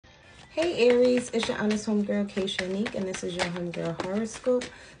Hey Aries, it's your honest homegirl, 𝑇ℎ𝑒 𝐻𝑜𝑛𝑒𝑠𝑡 and this is your homegirl horoscope.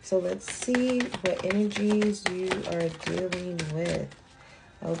 So let's see what energies you are dealing with.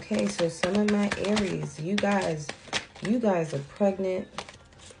 Okay, so some of my Aries, you guys are pregnant.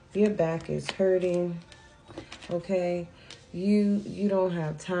 Your back is hurting. Okay, you don't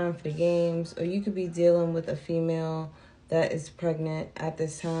have time for the games, or you could be dealing with a female that is pregnant at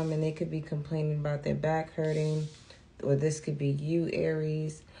this time, and they could be complaining about their back hurting, or this could be you,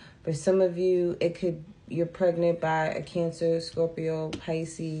 Aries. For some of you, you're pregnant by a Cancer, Scorpio,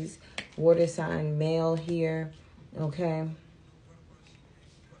 Pisces, water sign male here, okay?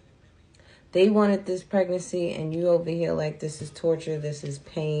 They wanted this pregnancy, and you over here like, this is torture, this is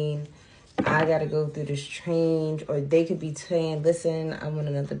pain. I got to go through this change. Or they could be saying, listen, I want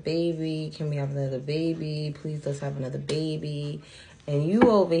another baby. Can we have another baby? Please, let's have another baby. And you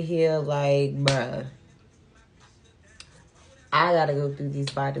over here like, bruh, I got to go through these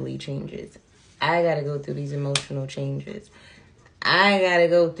bodily changes. I got to go through these emotional changes. I got to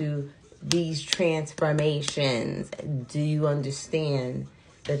go through these transformations. Do you understand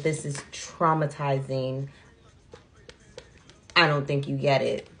that this is traumatizing? I don't think you get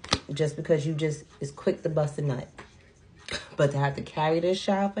it. Just because you just is quick to bust a nut. But to have to carry this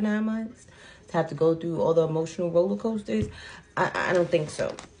child for 9 months, to have to go through all the emotional roller coasters, I don't think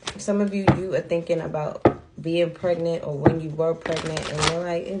so. Some of you are thinking about being pregnant or when you were pregnant, and you're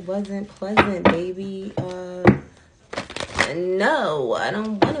like, it wasn't pleasant, baby. No, I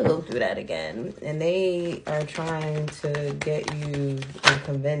don't want to go through that again. And they are trying to get you and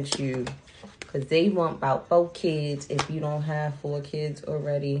convince you, because they want about 4 kids if you don't have 4 kids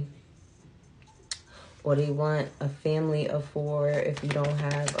already. Or they want a family of 4 if you don't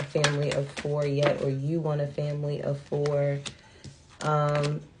have a family of 4 yet. Or you want a family of 4.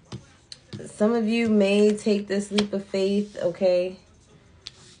 Some of you may take this leap of faith, okay?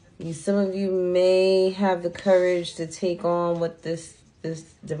 Some of you may have the courage to take on what this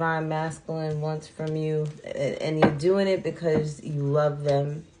divine masculine wants from you. And you're doing it because you love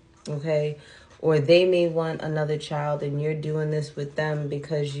them, okay? Or they may want another child and you're doing this with them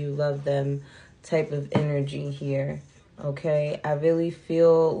because you love them, type of energy here. Okay, I really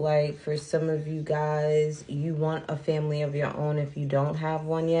feel like for some of you guys, you want a family of your own if you don't have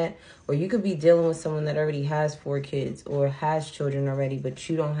one yet. Or you could be dealing with someone that already has 4 kids or has children already, but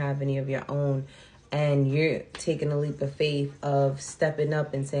you don't have any of your own. And you're taking a leap of faith of stepping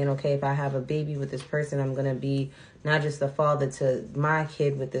up and saying, okay, if I have a baby with this person, I'm going to be not just the father to my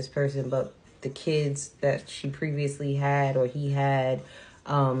kid with this person, but the kids that she previously had or he had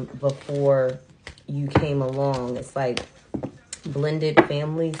before you came along. It's like blended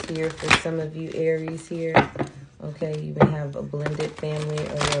families here for some of you Aries here. Okay, you may have a blended family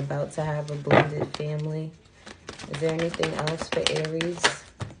or you're about to have a blended family. Is there anything else for Aries?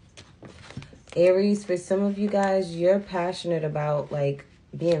 Aries, for some of you guys, you're passionate about like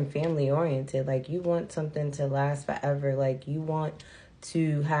being family oriented. Like you want something to last forever. Like you want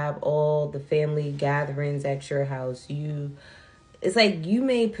to have all the family gatherings at your house. It's like you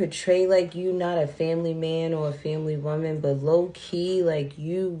may portray like you not a family man or a family woman, but low key, like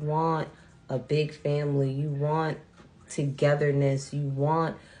you want a big family. You want togetherness. You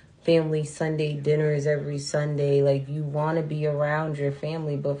want family Sunday dinners every Sunday. Like you want to be around your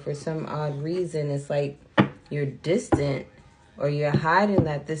family, but for some odd reason, it's like you're distant or you're hiding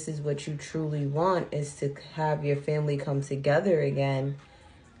that this is what you truly want, is to have your family come together again.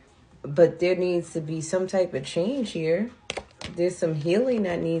 But there needs to be some type of change here. There's some healing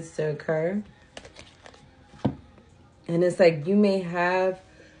that needs to occur. And it's like you may have,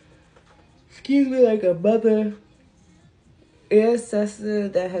 like a mother ancestor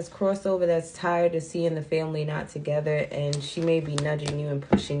that has crossed over, that's tired of seeing the family not together. And she may be nudging you and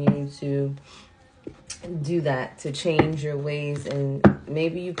pushing you to do that, to change your ways. And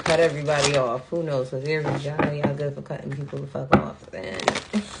maybe you cut everybody off. Who knows? Because y'all good for cutting people the fuck off and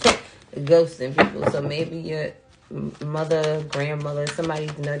ghosting people. So maybe you're mother, grandmother,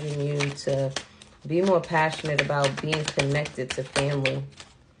 somebody's nudging you to be more passionate about being connected to family.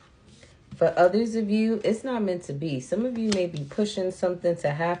 For others of you, it's not meant to be. Some of you may be pushing something to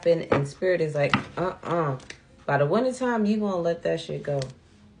happen and spirit is like, by the winter time, you're going to let that shit go.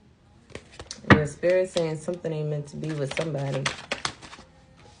 Your spirit saying something ain't meant to be with somebody.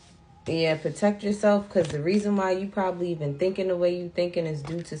 Yeah, protect yourself, because the reason why you probably even thinking the way you thinking is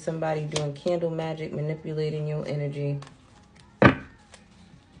due to somebody doing candle magic, manipulating your energy.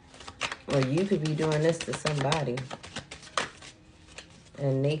 Or you could be doing this to somebody.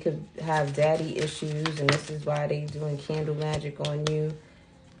 And they could have daddy issues, and this is why they doing candle magic on you.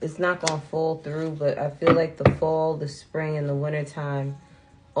 It's not going to fall through, but I feel like the fall, the spring, and the winter time,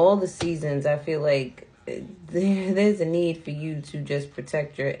 all the seasons, I feel like there's a need for you to just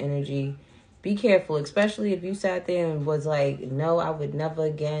protect your energy. Be careful, especially if you sat there and was like, no, I would never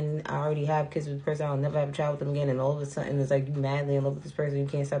again. I already have kids with this person. I'll never have a child with them again. And all of a sudden, it's like you madly in love with this person. You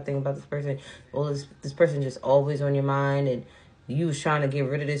can't stop thinking about this person. All this person just always on your mind. And you was trying to get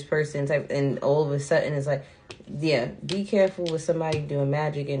rid of this person. And all of a sudden, it's like, yeah, be careful with somebody doing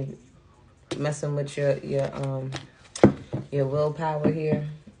magic and messing with your willpower here.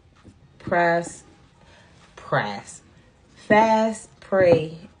 Fast,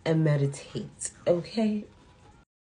 pray, and meditate. Okay?